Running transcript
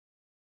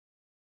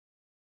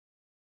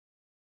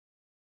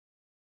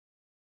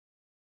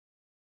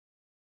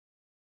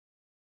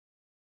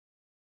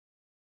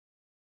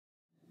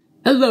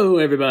Hello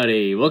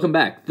everybody, welcome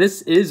back.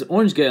 This is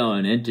Orange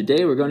Galen, and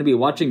today we're going to be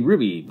watching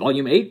RWBY,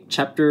 Volume 8,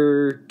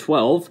 Chapter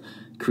 12,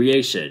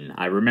 Creation.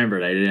 I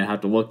remembered, I didn't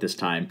have to look this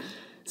time.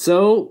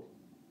 So,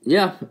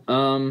 yeah,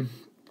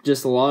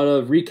 just a lot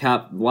of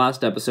recap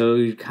last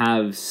episode,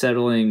 kind of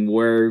settling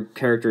where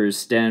characters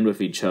stand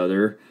with each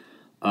other.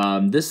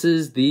 This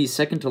is the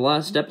second to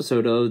last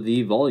episode of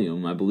the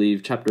volume. I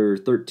believe Chapter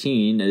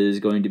 13 is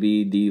going to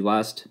be the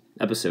last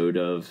episode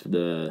of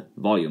the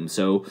volume,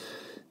 so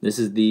this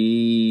is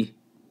the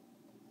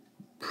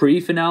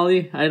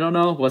pre-finale, I don't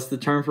know, what's the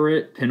term for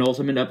it?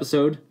 Penultimate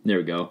episode? There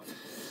we go.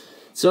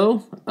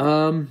 So,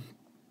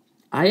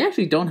 I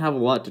actually don't have a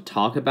lot to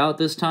talk about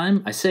this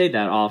time. I say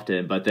that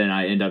often, but then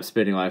I end up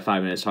spending like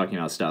 5 minutes talking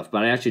about stuff,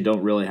 but I actually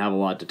don't really have a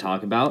lot to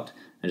talk about.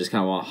 I just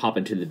kind of want to hop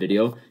into the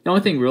video. The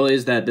only thing really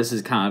is that this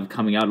is kind of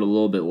coming out a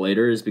little bit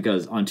later is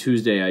because on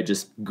Tuesday I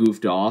just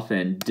goofed off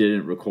and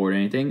didn't record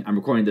anything. I'm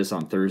recording this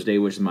on Thursday,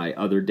 which is my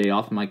other day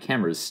off, and my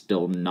camera is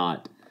still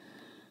not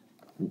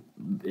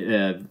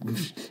in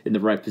the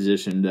right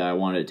position that I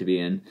wanted it to be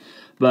in.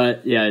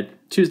 But yeah,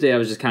 Tuesday I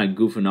was just kind of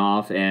goofing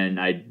off and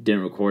I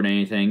didn't record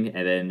anything,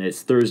 and then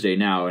it's Thursday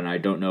now and I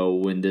don't know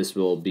when this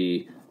will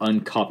be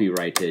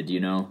uncopyrighted, you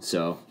know,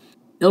 so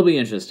it'll be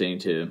interesting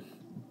to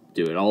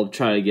do it. I'll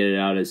try to get it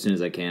out as soon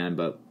as I can,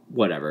 but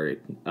whatever.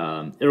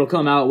 It'll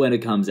come out when it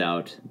comes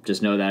out.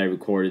 Just know that I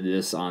recorded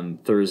this on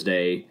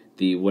Thursday,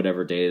 the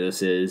whatever day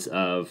this is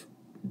of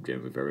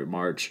January,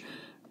 March.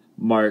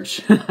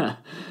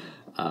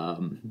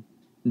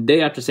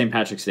 Day after St.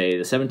 Patrick's Day,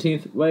 the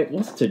 17th. Wait,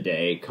 what's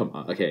today? Come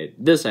on. Okay,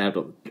 this I have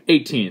to...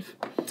 18th.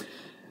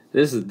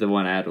 This is the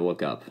one I had to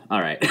look up.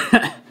 Alright.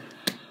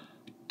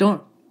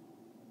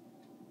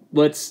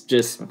 Let's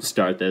just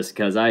start this,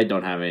 because I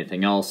don't have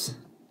anything else.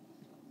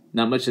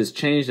 Not much has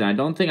changed, and I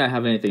don't think I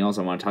have anything else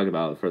I want to talk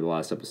about for the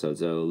last episode,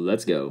 so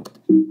let's go.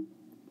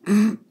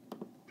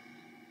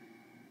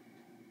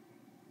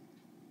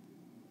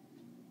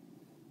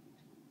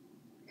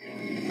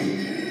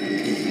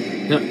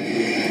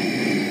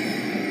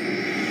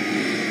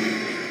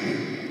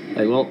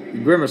 Like, well,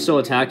 Grimm are still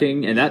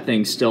attacking, and that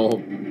thing's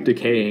still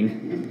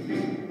decaying.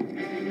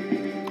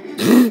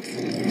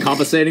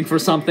 Compensating for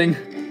something?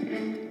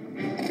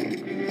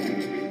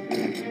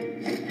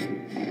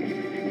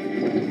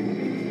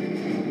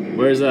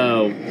 Where's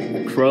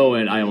Crow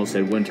and I almost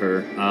said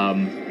Winter.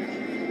 I'm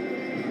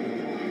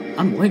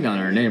blanking on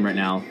her name right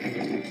now.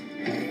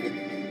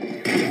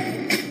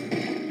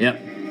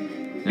 Yep.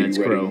 And it's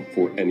Crow.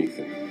 For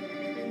anything.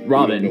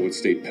 Robin. We don't know what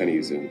state Penny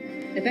is in.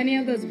 If any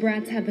of those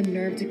brats have the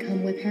nerve to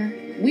come with her,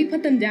 we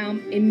put them down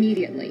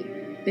immediately.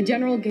 The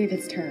general gave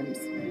his terms.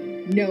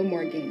 No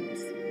more games.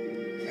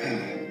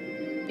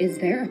 Is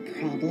there a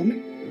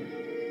problem?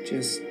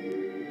 Just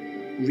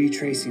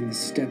retracing the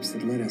steps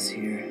that led us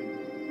here.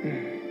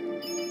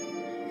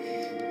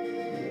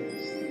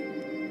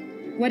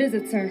 What is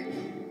it, sir?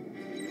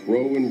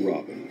 Crow and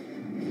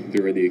Robin.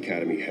 They're in the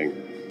Academy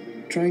hangar.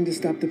 Trying to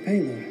stop the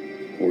payload.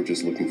 Or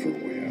just looking for a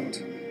way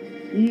out.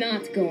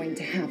 Not going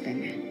to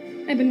happen.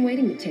 I've been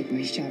waiting to take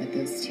my shot at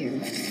those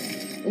two.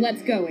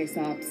 Let's go,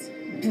 Aesops.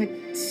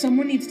 But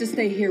someone needs to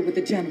stay here with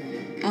the general.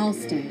 I'll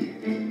stay.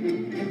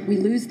 We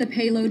lose the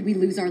payload, we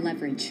lose our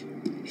leverage.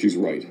 She's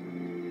right.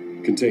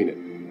 Contain it.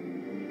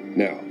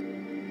 Now.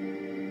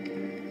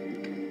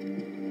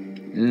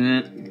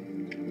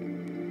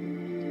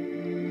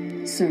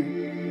 Sir,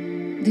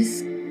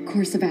 this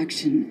course of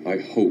action... I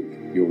hope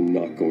you're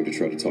not going to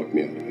try to talk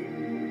me out of it.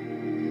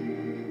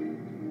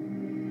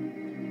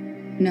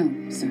 No,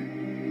 sir.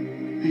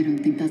 I don't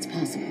think that's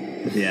possible.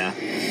 Yeah.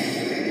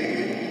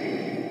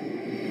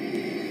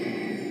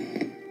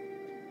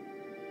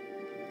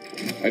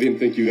 I didn't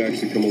think you'd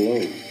actually come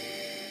alone.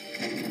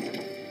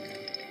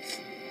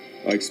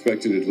 I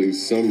expected at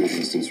least some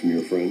resistance from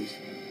your friends.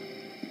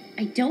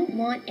 I don't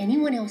want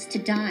anyone else to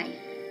die.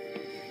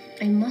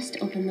 I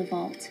must open the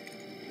vault.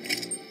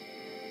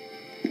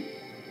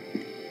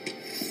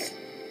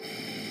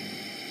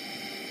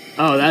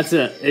 Oh, that's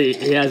it.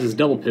 He has his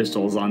double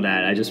pistols on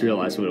that. I just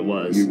realized what it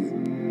was. You've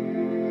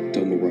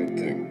done the right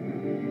thing.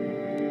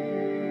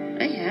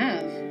 I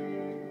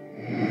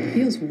have.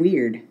 Feels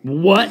weird.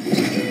 What?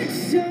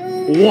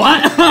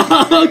 What?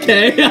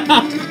 Okay.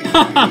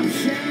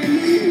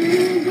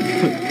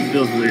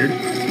 Feels weird.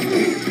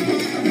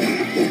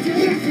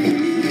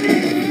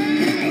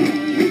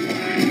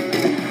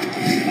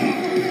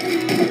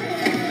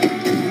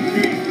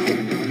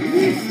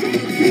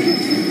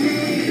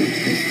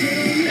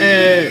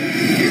 Hey.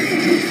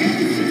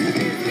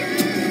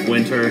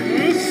 Winter.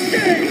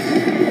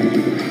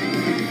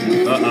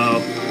 Uh-oh.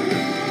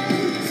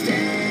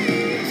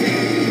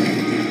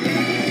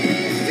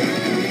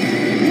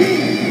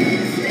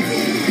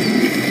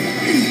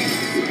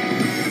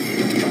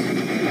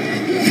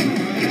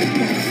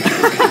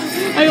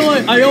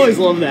 I always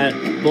love that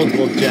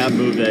multiple jab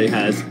move that he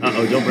has.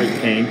 Uh-oh, don't break the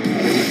cane.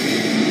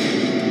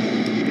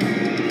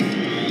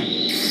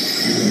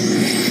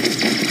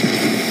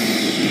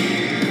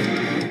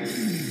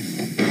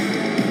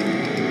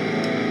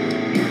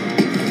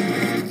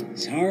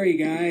 Sorry,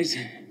 guys,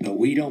 but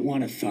We don't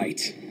want to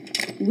fight.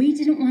 We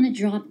didn't want to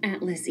drop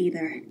Atlas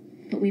either.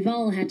 But we've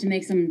all had to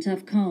make some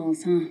tough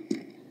calls, huh?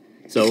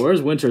 So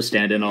where's Winter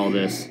stand in all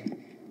this?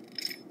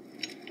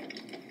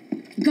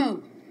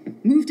 Go!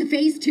 Move to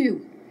phase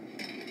 2.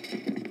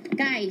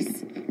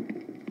 Guys,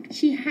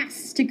 she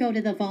has to go to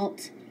the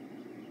vault.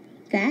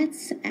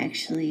 That's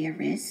actually a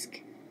risk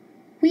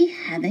we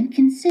haven't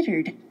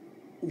considered.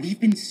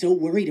 We've been so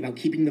worried about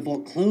keeping the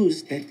vault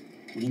closed that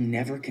we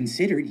never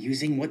considered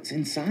using what's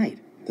inside.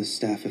 The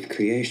Staff of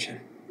Creation.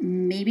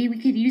 Maybe we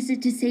could use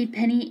it to save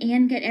Penny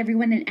and get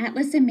everyone in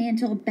Atlas and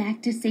Mantle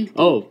back to safety.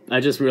 Oh, I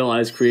just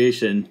realized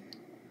creation.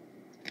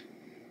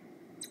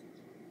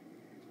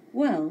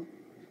 Well,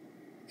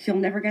 you'll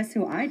never guess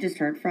who I just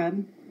heard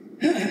from.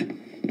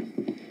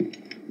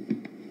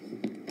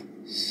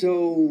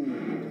 So,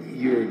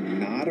 you're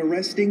not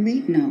arresting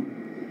me? No.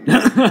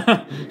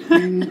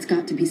 It's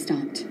got to be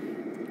stopped.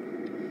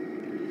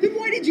 Then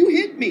why did you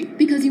hit me?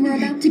 Because you were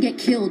about to get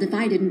killed if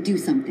I didn't do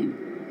something.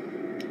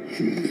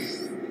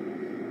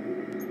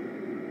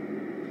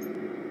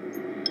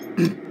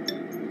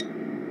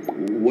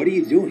 What are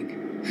you doing?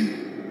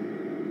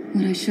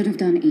 What I should have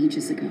done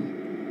ages ago.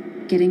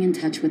 Getting in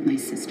touch with my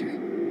sister.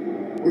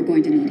 We're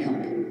going to need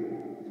help.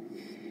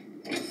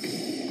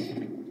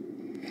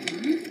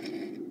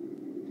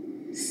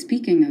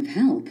 Speaking of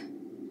help...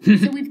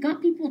 So we've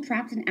got people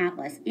trapped in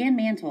Atlas and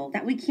Mantle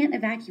that we can't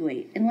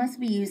evacuate unless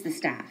we use the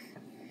staff,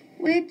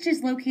 which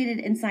is located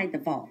inside the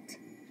vault.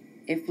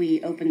 If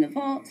we open the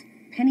vault,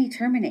 Penny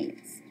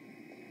terminates.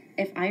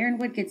 If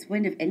Ironwood gets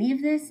wind of any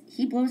of this,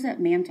 he blows up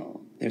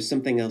Mantle. There's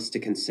something else to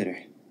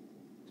consider.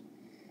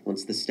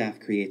 Once the staff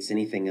creates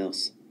anything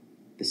else,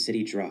 the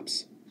city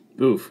drops.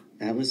 Oof.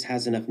 Atlas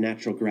has enough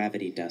natural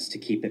gravity dust to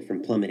keep it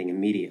from plummeting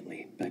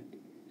immediately, but,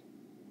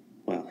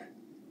 well,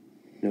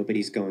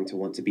 nobody's going to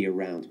want to be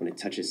around when it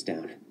touches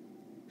down.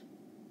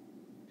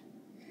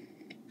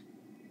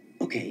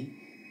 Okay,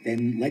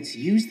 then let's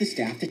use the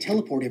staff to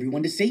teleport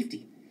everyone to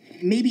safety.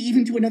 Maybe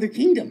even to another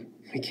kingdom.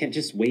 We can't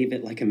just wave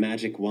it like a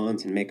magic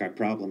wand and make our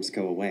problems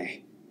go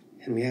away.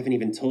 And we haven't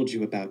even told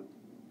you about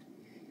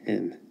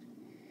him.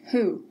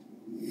 Who?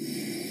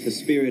 The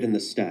spirit and the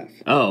staff.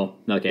 Oh,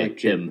 okay, like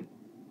Jim.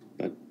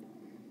 But,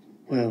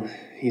 well,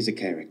 he's a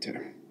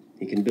character.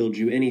 He can build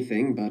you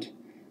anything, but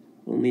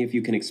only if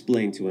you can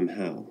explain to him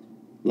how.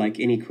 Like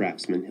any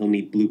craftsman, he'll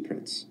need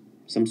blueprints,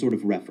 some sort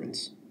of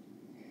reference.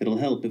 It'll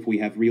help if we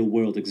have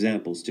real-world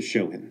examples to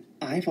show him.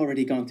 I've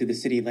already gone through the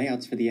city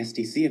layouts for the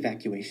SDC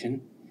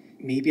evacuation.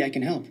 Maybe I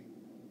can help.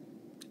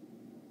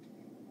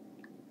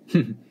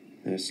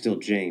 There's still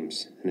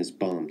James and his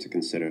bomb to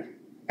consider.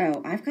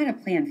 Oh, I've got a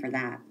plan for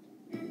that.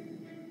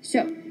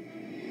 So,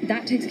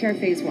 that takes care of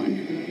phase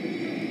 1.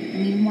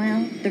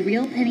 Meanwhile, the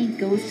real Penny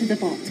goes to the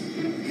vault.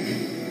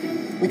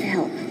 With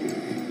help.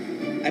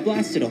 I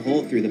blasted a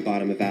hole through the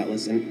bottom of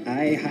Atlas, and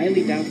I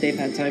highly doubt they've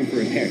had time for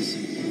repairs.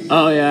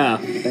 Oh, yeah.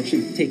 That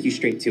should take you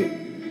straight to it.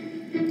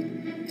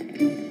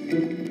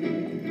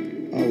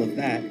 All of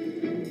that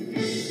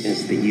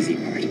is the easy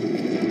part.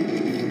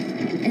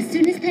 As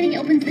soon as Penny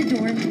opens the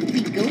door,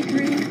 we go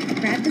through,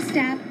 grab the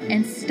staff,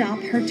 and stop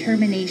her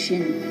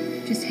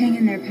termination. Just hang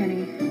in there,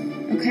 Penny.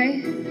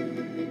 Okay?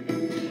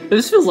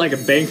 This feels like a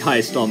bank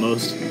heist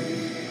almost.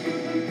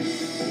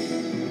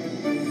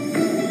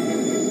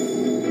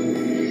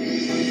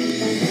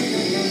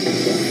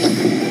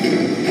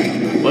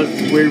 What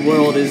weird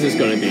world is this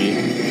gonna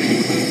be?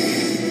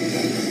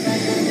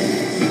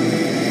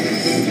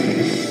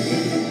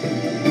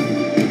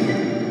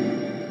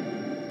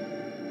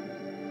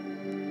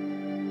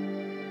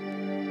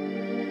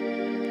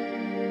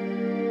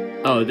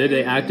 Oh, did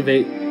they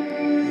activate?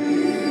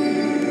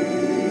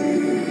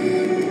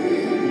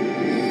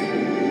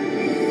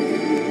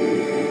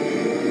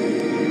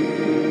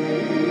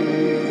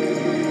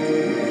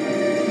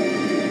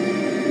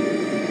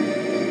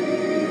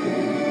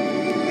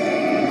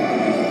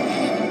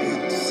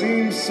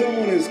 Seems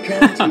someone has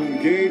come to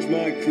engage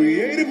my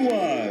creative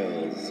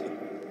wiles.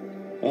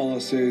 All I'll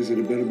say is it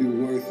had better be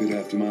worth it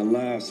after my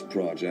last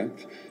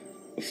project.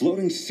 A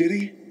floating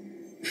city?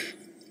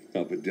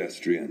 A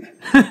pedestrian.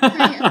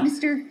 Hi,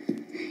 Mr.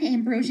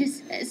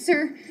 Ambrosius.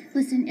 Sir,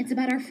 listen, it's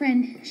about our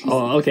friend.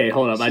 Oh, okay,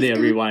 hold up. I need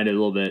to rewind it a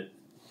little bit.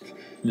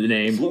 The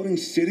name. Floating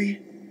city?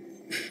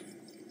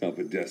 A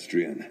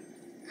pedestrian.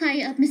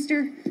 Hi,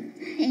 Mr.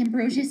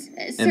 Ambrosius.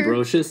 Sir,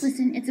 Ambrosius?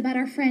 listen, it's about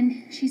our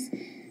friend.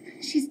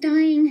 She's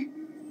dying.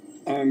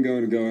 I'm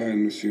going to go ahead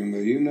and assume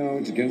that you know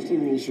it's against the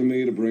rules for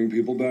me to bring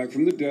people back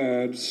from the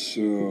dead,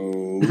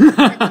 so...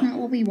 That's not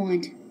what we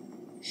want.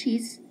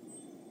 She's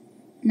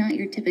not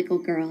your typical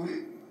girl.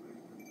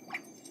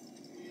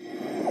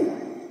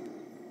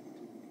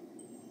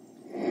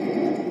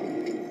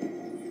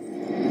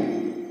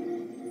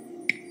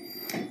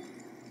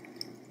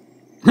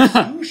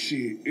 No,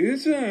 she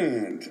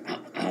isn't.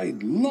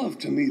 I'd love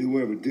to meet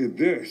whoever did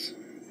this.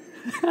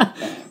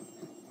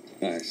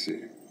 I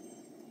see.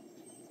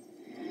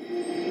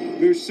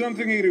 There's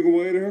something eating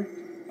away at her.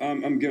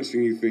 I'm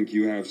guessing you think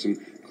you have some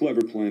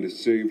clever plan to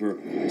save her.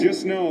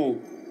 Just know,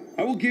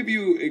 I will give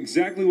you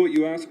exactly what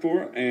you asked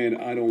for, and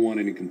I don't want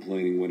any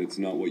complaining when it's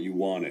not what you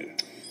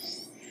wanted.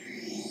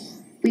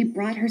 We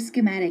brought her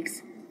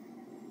schematics.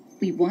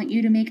 We want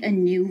you to make a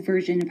new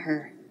version of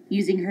her,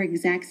 using her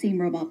exact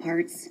same robot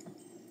parts.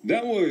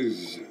 That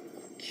was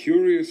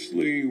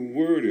curiously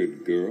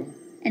worded, girl.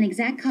 An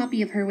exact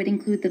copy of her would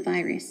include the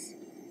virus.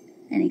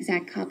 An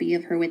exact copy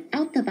of her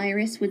without the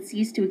virus would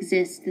cease to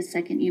exist the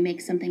second you make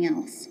something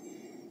else.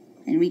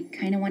 And we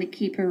kind of want to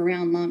keep her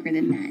around longer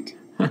than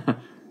that.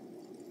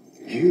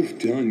 You've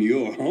done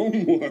your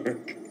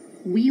homework.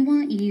 We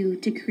want you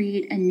to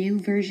create a new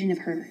version of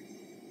her,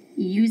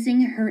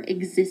 using her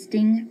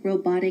existing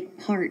robotic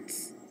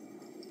parts,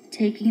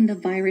 taking the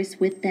virus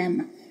with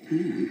them.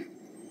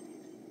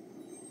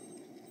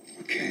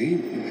 Okay.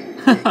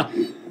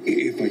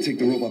 If I take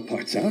the robot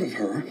parts out of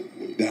her,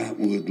 that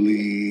would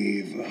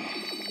leave...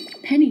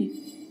 Penny,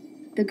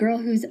 the girl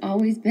who's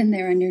always been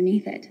there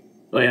underneath it.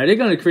 Wait, are they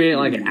going to create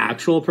like an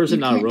actual person,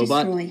 You not a can't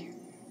robot? destroy.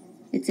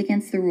 It's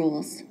against the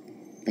rules.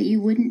 But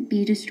you wouldn't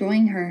be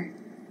destroying her.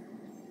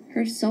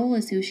 Her soul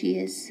is who she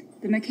is.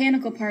 The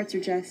mechanical parts are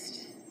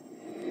just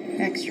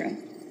extra.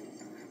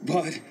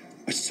 But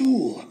a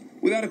soul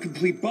without a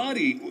complete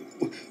body,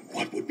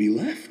 what would be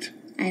left?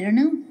 I don't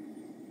know.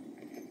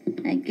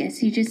 I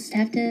guess you just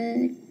have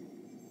to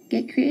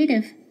get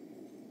creative.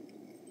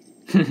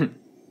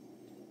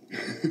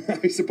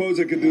 I suppose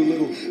I could do a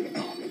little...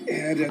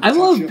 add a I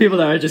love touch of- people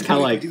that are just kind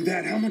of If I like, do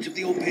that, how much of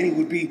the old Penny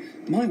would be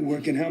my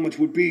work and how much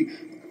would be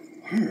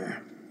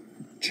her?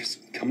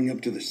 Just coming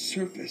up to the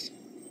surface.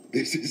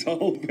 This is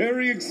all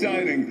very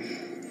exciting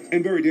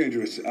and very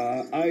dangerous.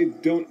 I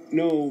don't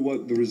know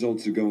what the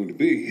results are going to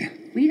be.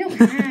 We don't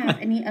have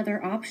any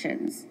other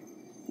options.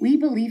 We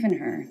believe in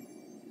her.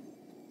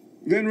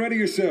 Then ready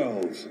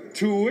yourselves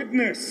to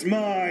witness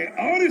my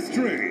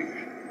artistry.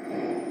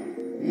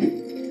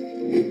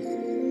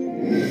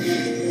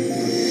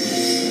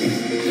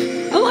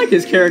 I like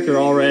his character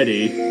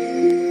already.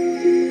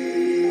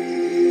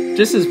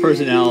 Just his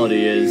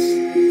personality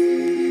is,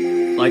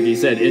 like he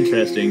said,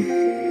 interesting.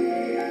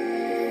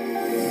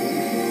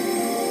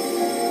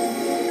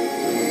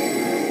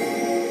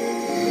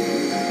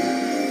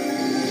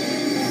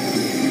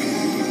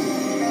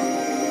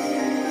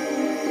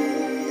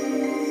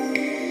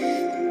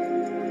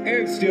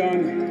 It's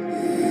done.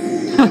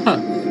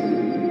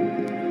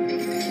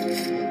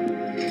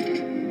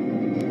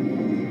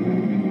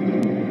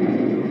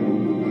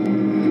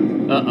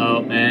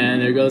 Uh-oh,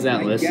 and there goes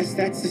Atlas. I guess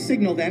that's the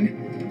signal then.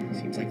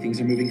 Seems like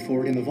things are moving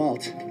forward in the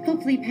vault.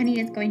 Hopefully Penny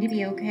is going to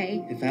be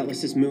okay. If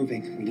Atlas is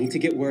moving, we need to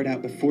get word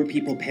out before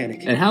people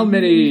panic. And how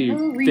many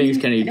things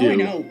can he I do?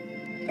 know.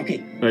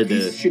 Okay, Or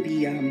this the... should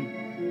be,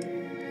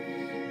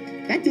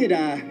 that did,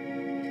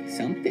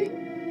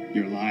 something?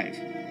 You're live.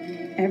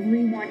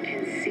 Everyone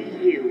can see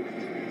you.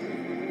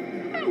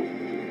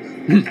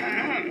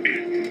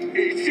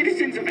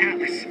 Citizens of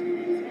Atlas,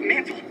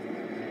 Mantle,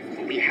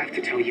 what we have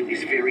to tell you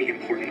is very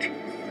important.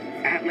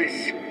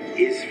 Atlas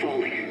is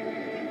falling,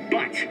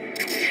 but...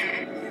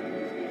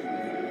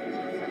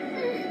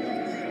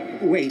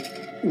 Wait,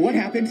 what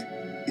happened?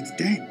 It's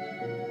dead.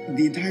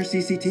 The entire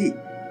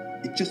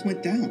CCT. It just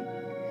went down.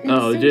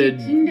 Oh, did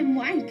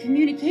Kingdom-wide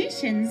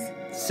communications.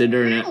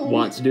 Cinder and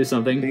Watts do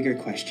something? Bigger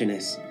question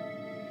is,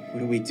 what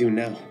do we do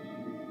now?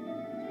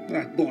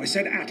 That boy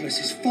said Atlas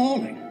is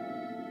falling.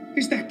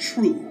 Is that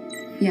true?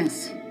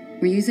 Yes.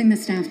 We're using the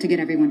staff to get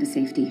everyone to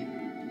safety.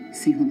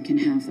 Salem can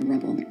have the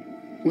rubble.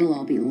 We'll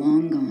all be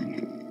long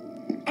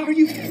gone. Are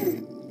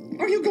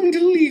you going to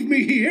leave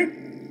me here?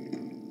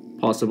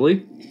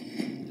 Possibly.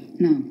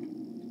 No.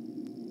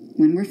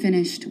 When we're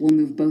finished, we'll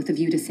move both of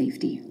you to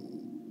safety.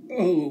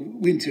 Oh,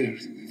 Winter,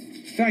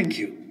 thank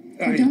you.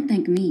 Oh, don't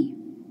thank me.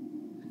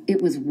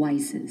 It was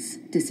Weiss's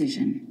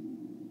decision.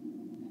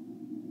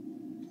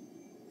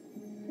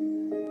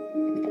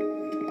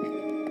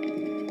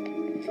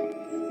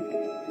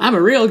 I'm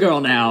a real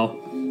girl now.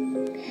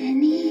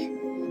 Penny?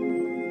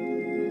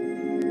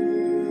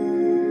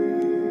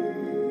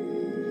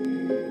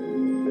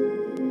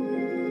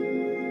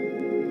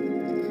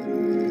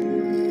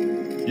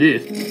 Yeah.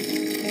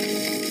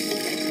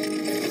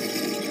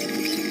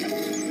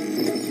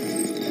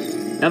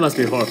 That must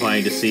be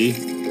horrifying to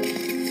see.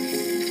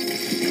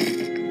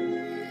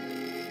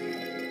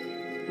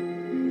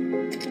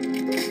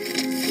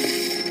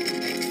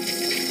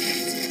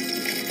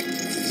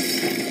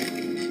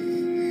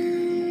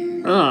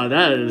 Oh,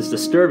 that is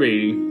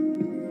disturbing.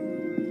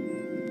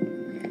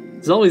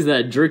 There's always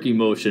that jerky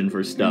motion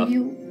for stuff. Are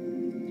you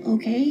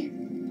okay?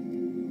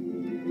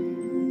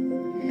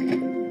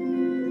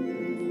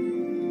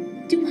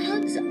 Do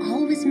hugs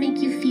always make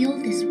you feel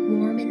this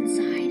warm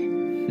inside?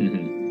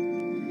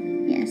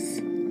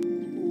 Yes.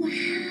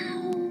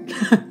 Wow.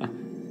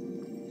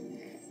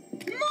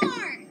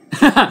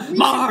 More! We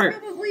More!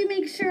 should probably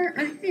make sure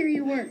our theory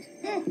works.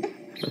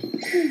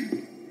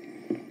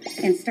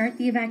 And start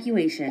the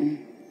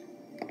evacuation.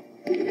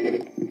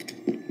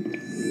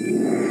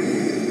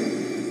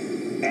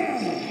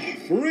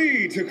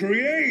 Free to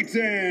create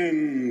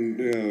and...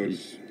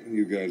 it's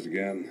you guys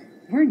again.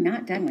 we're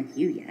not done with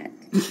you yet.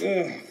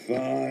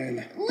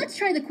 Fine. Let's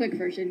try the quick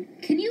version.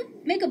 Can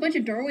you make a bunch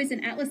of doorways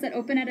in Atlas that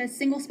open at a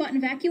single spot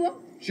in Vacuo?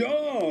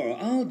 Sure,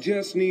 I'll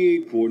just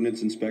need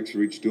coordinates and specs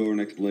for each door and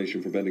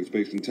explanation for bending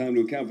space and time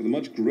to account for the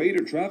much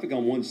greater traffic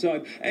on one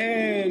side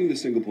and a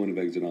single point of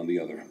exit on the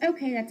other.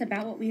 Okay, that's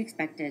about what we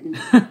expected.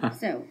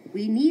 So,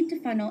 we need to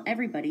funnel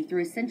everybody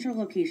through a central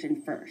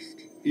location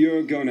first.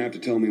 You're going to have to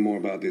tell me more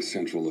about this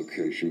central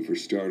location for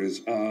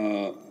starters.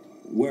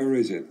 Where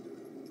is it?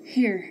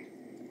 Here.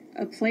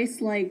 A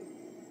place like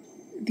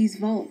these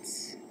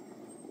vaults.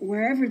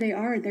 Wherever they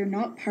are, they're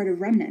not part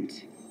of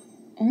Remnant.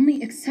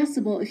 Only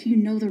accessible if you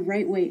know the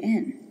right way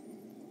in.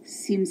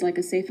 Seems like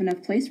a safe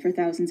enough place for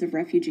thousands of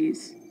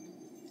refugees.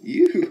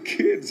 You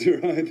kids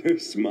are either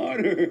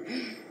smarter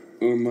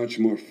or much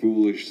more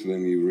foolish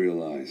than you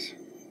realize.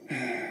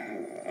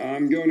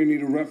 I'm going to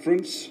need a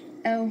reference.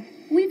 Oh,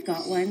 we've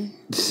got one.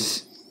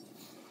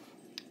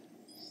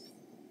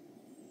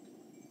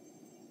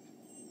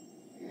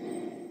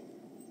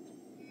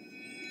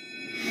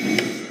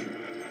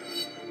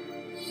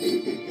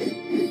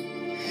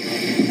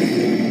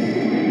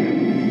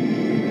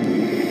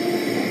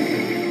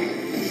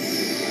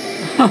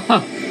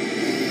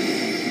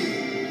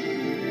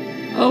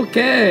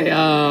 Okay,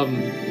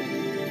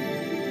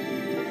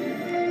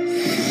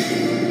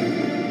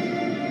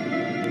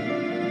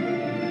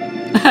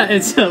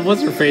 it's,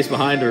 what's her face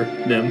behind her,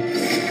 Nim?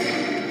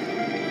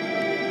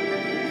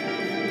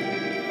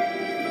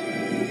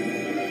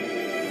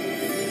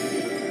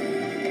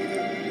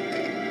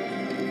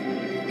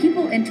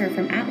 People enter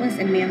from Atlas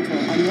and Mantle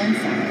on one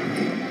side.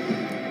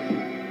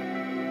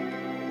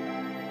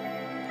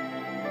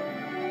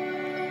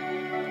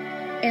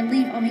 And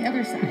leave on the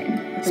other side.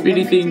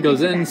 Speedy Fiend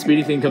goes in,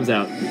 Speedy Fiend comes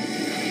out.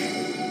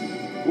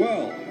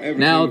 Well,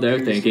 now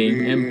they're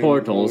thinking in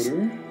portals.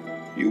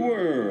 You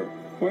were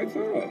quite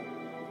thorough.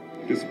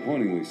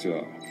 Disappointingly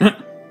so.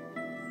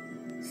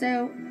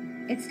 So,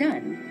 it's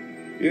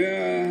done.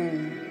 Yeah.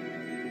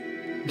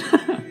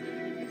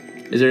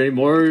 Is there any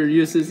more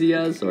uses he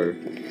has, or?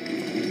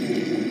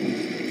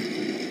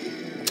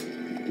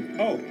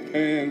 Oh,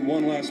 and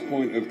one last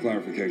point of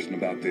clarification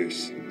about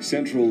this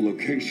central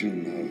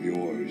location of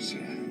yours.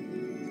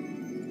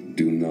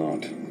 Do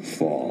not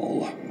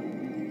fall.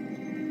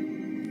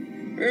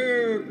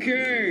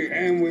 Okay,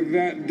 and with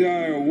that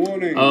dire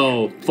warning...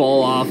 Oh,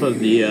 fall off of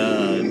the,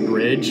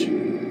 bridge?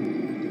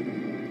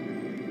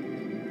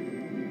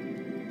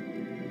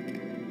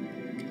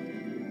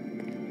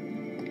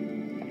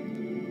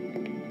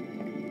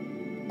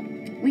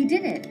 We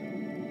did it.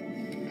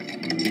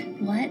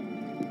 What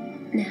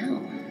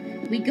now?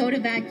 We go to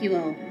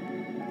Vacuo.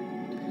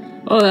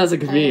 Oh, that's a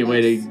convenient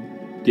way to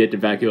get to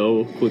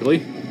Vacuo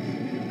quickly.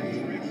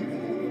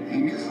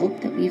 And hope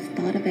that we've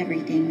thought of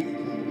everything.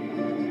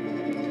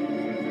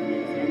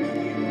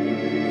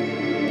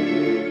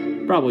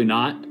 Probably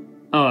not.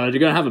 Oh, they're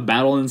gonna have a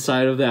battle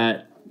inside of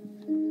that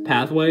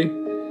pathway?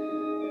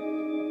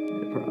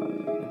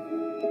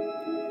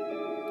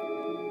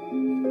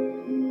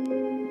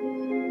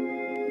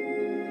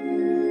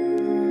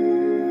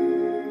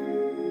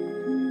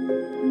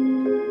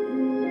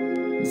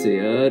 Let's see,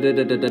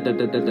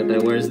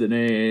 where's the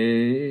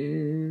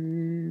name?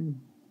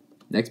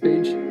 Next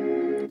page?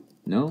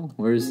 No?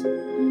 Where's...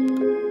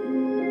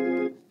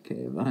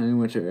 Okay, behind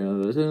which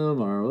I'm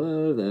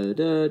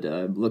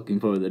looking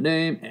for the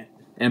name.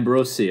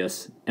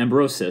 Ambrosius.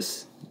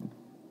 Is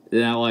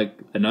that like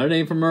another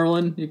name for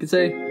Merlin, you could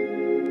say?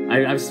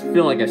 I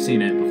feel like I've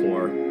seen it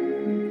before.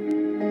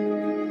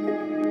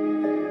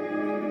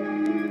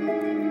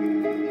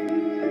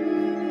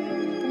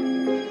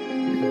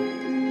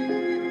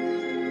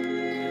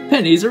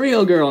 Penny's a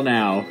real girl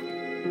now.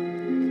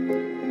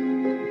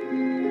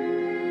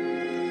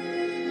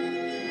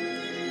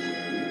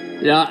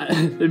 Yeah,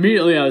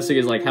 immediately I was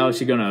thinking, like, how is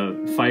she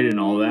gonna fight and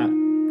all that?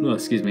 Oh,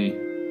 excuse me.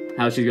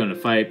 How is she gonna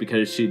fight?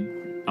 Because she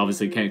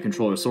obviously can't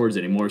control her swords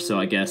anymore, so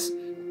I guess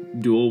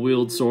dual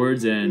wield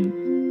swords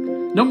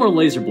and no more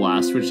laser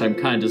blast, which I'm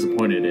kind of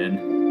disappointed in.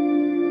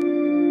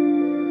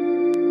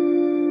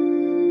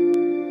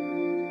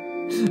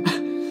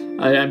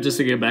 I'm just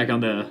thinking back on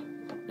the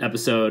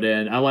episode,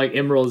 and I like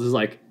Emerald is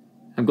like,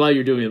 I'm glad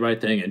you're doing the right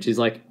thing, and she's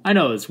like, I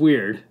know, it's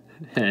weird,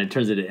 and it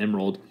turns into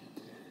Emerald.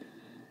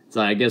 So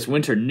I guess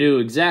Winter knew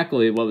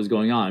exactly what was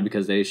going on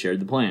because they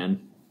shared the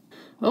plan.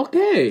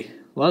 Okay,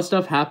 a lot of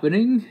stuff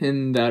happening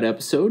in that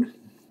episode.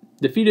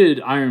 Defeated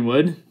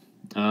Ironwood,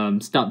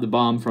 stopped the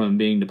bomb from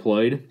being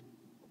deployed.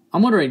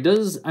 I'm wondering,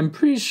 I'm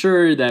pretty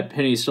sure that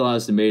Penny still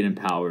has the maiden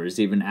powers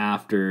even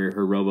after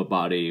her robot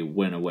body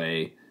went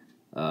away,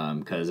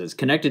 because it's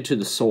connected to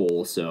the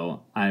soul,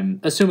 so I'm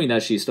assuming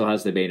that she still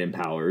has the maiden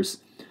powers.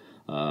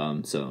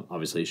 So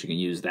obviously she can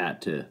use that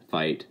to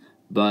fight,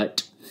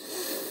 but...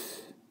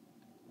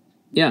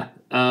 Yeah,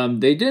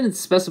 they didn't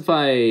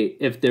specify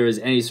if there was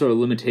any sort of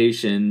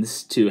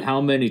limitations to how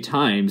many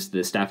times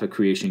the Staff of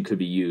Creation could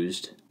be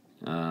used.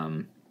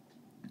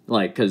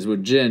 Like, because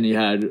with Jin, you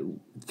had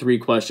 3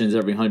 questions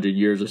every 100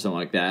 years or something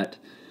like that.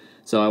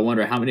 So I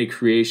wonder how many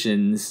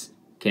creations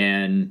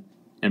can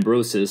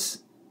Ambrosius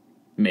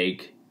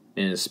make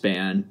in a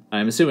span.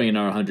 I'm assuming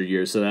another 100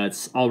 years, so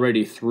that's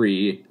already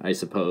 3, I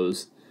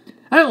suppose.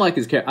 I don't like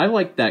his I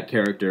like that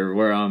character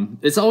where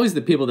it's always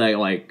the people that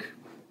like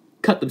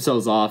cut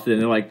themselves off and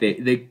they're like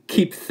they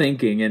keep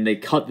thinking and they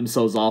cut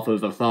themselves off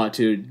of a thought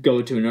to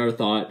go to another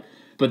thought,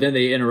 but then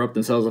they interrupt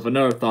themselves with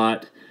another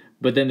thought,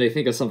 but then they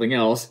think of something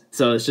else.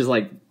 So it's just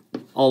like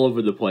all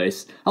over the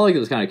place. I like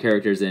those kind of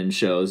characters in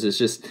shows. It's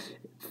just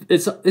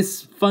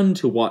it's fun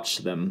to watch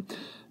them.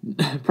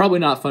 Probably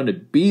not fun to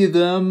be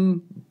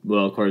them.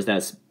 Well, of course,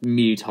 that's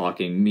me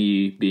talking,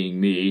 me being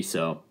me,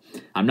 so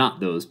I'm not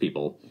those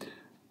people.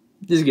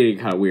 This is getting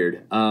kind of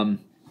weird.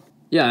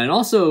 Yeah, and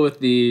also with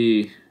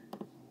the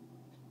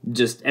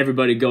just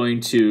everybody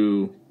going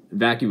to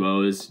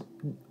Vacuo is,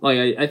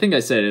 like I think I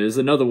said, it was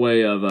another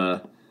way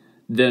of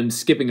them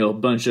skipping a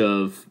bunch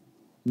of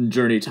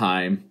journey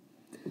time.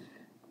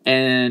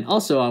 And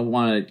also I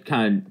want to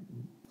kind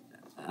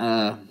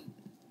of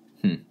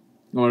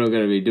what are we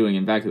going to be doing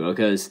in Vacuo,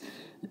 because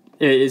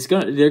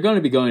they're going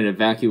to be going to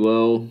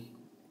Vacuo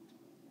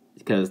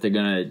because they're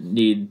going to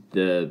need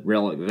the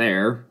relic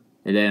there.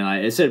 And then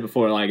I said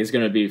before, like, it's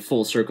going to be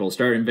full circle,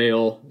 starting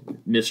Vale,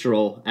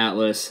 Mistral,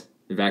 Atlas,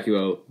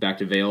 Vacuo, back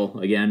to Vale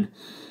again.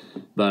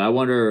 But I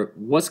wonder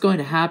what's going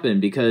to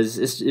happen, because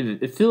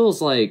it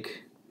feels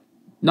like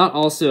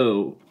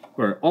also,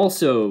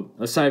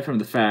 aside from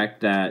the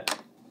fact that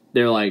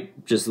they're,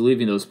 like, just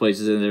leaving those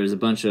places and there's a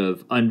bunch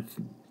of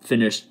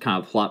unfinished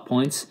kind of plot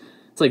points,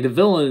 it's like the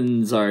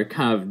villains are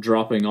kind of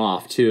dropping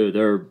off, too.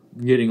 They're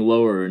getting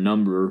lower in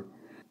number.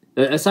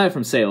 Aside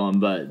from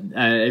Salem, but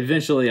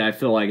eventually I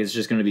feel like it's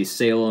just going to be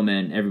Salem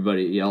and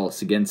everybody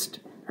else against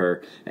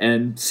her.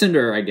 And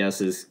Cinder, I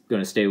guess, is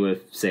going to stay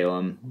with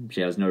Salem.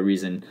 She has no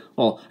reason.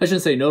 Well, I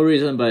shouldn't say no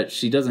reason, but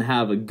she doesn't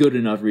have a good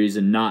enough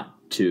reason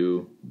not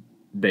to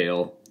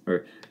bail.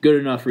 Or good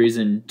enough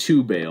reason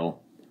to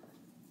bail.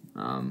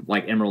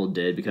 Like Emerald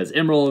did, because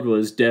Emerald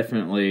was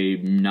definitely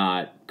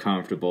not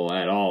comfortable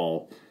at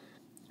all.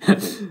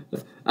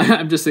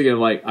 I'm just thinking of,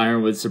 like,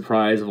 Ironwood's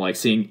surprise of, like,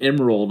 seeing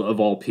Emerald, of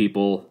all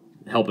people,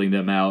 helping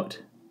them out.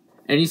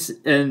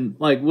 And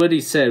like what he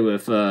said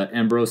with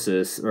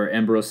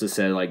Ambrosis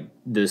said, like,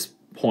 this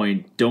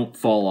point, don't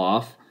fall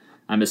off.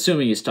 I'm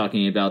assuming he's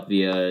talking about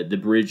the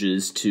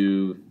bridges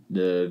to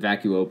the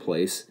Vacuo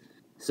place.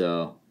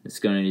 So it's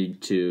going to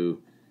need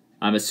to,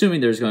 I'm assuming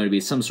there's going to be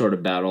some sort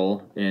of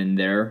battle in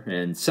there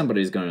and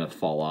somebody's going to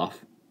fall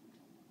off.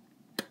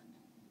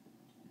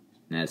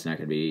 That's not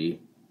going to be,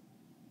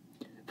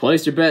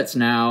 place your bets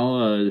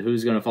now,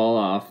 who's going to fall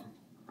off.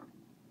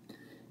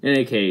 In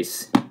any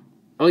case,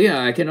 oh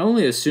yeah, I can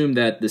only assume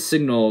that the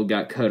signal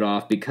got cut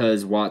off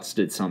because Watts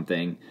did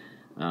something.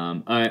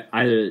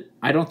 I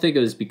don't think it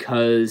was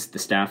because the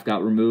staff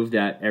got removed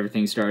that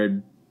everything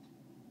started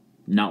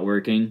not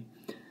working.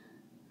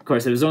 Of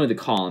course, it was only the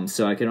columns,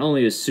 so I can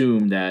only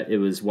assume that it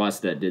was Watts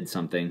that did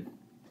something.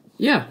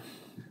 Yeah.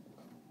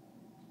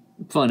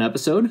 Fun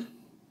episode.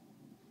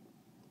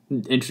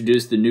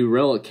 Introduced the new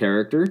Relic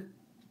character.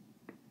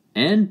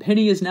 And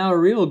Penny is now a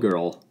real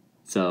girl.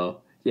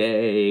 So,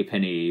 yay,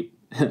 Penny.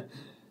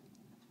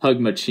 Hug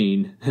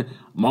machine.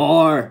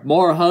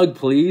 More hug,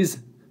 please.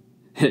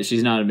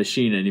 She's not a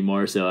machine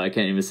anymore, so I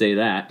can't even say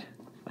that.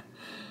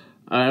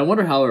 I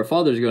wonder how her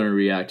father's going to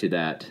react to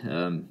that.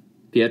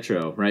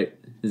 Pietro, right,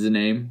 is the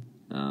name?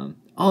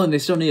 Oh, and they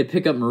still need to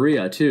pick up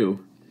Maria,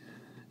 too.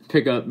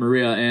 Pick up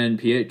Maria and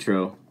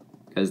Pietro.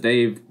 Because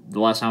the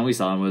last time we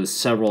saw them was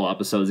several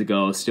episodes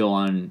ago, still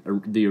on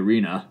the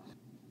arena.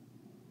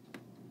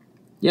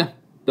 Yeah,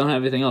 don't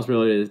have anything else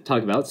really to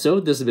talk about. So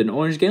this has been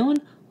Orange Galen.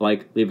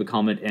 Like, leave a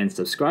comment, and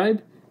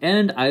subscribe.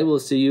 And I will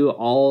see you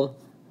all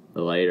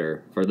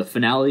later for the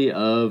finale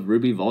of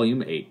RWBY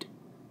Volume 8.